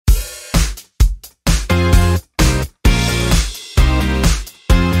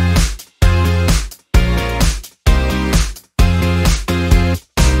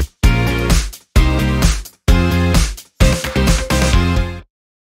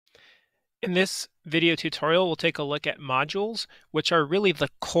In this video tutorial, we'll take a look at modules, which are really the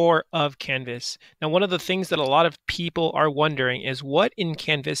core of Canvas. Now, one of the things that a lot of people are wondering is what in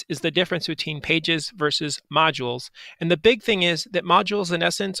Canvas is the difference between pages versus modules? And the big thing is that modules, in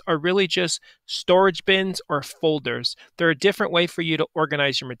essence, are really just storage bins or folders. They're a different way for you to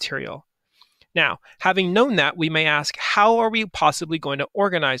organize your material. Now, having known that, we may ask, how are we possibly going to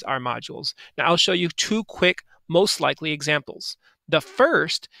organize our modules? Now, I'll show you two quick, most likely examples. The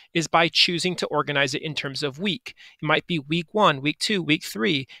first is by choosing to organize it in terms of week. It might be week 1, week 2, week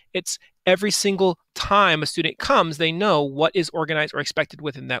 3. It's every single time a student comes, they know what is organized or expected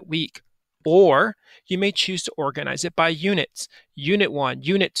within that week. Or you may choose to organize it by units, Unit 1,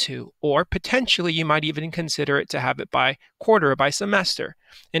 Unit 2, or potentially you might even consider it to have it by quarter or by semester.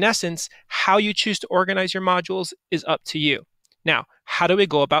 In essence, how you choose to organize your modules is up to you. Now, how do we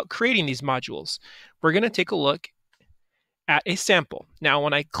go about creating these modules? We're going to take a look at a sample. Now,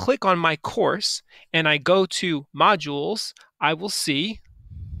 when I click on my course and I go to modules, I will see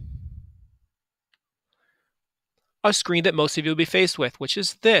a screen that most of you will be faced with, which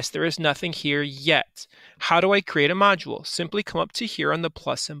is this. There is nothing here yet. How do I create a module? Simply come up to here on the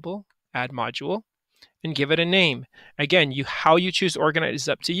plus symbol, add module, and give it a name. Again, how you choose to organize is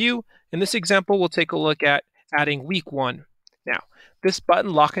up to you. In this example, we'll take a look at adding week 1. Now, this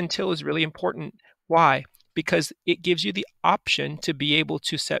button lock until is really important. Why? Because it gives you the option to be able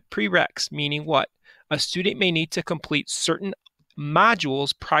to set prereqs, meaning what? A student may need to complete certain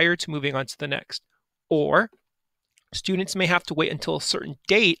modules prior to moving on to the next. Or students may have to wait until a certain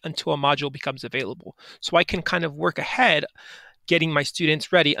date until a module becomes available. So I can kind of work ahead getting my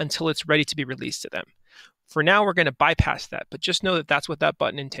students ready until it's ready to be released to them. For now, we're going to bypass that, but just know that that's what that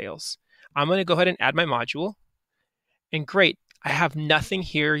button entails. I'm going to go ahead and add my module. And great, I have nothing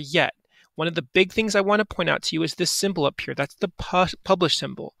here yet. One of the big things I want to point out to you is this symbol up here. That's the publish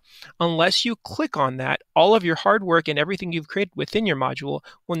symbol. Unless you click on that, all of your hard work and everything you've created within your module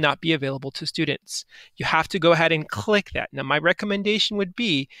will not be available to students. You have to go ahead and click that. Now, my recommendation would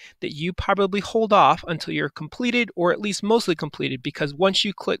be that you probably hold off until you're completed or at least mostly completed, because once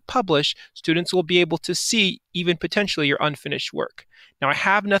you click publish, students will be able to see even potentially your unfinished work. Now, I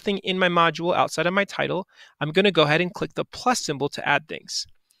have nothing in my module outside of my title. I'm going to go ahead and click the plus symbol to add things.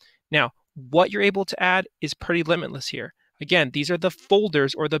 Now, what you're able to add is pretty limitless here. Again, these are the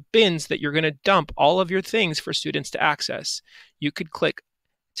folders or the bins that you're going to dump all of your things for students to access. You could click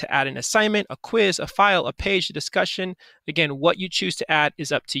to add an assignment, a quiz, a file, a page, a discussion. Again, what you choose to add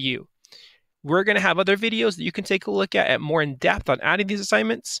is up to you. We're going to have other videos that you can take a look at more in depth on adding these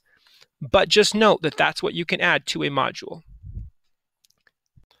assignments, but just note that that's what you can add to a module.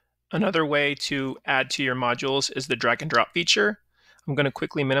 Another way to add to your modules is the drag and drop feature. I'm going to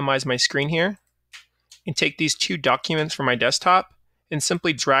quickly minimize my screen here and take these two documents from my desktop and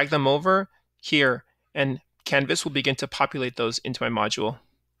simply drag them over here, and Canvas will begin to populate those into my module.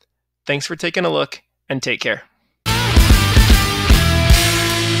 Thanks for taking a look, and take care.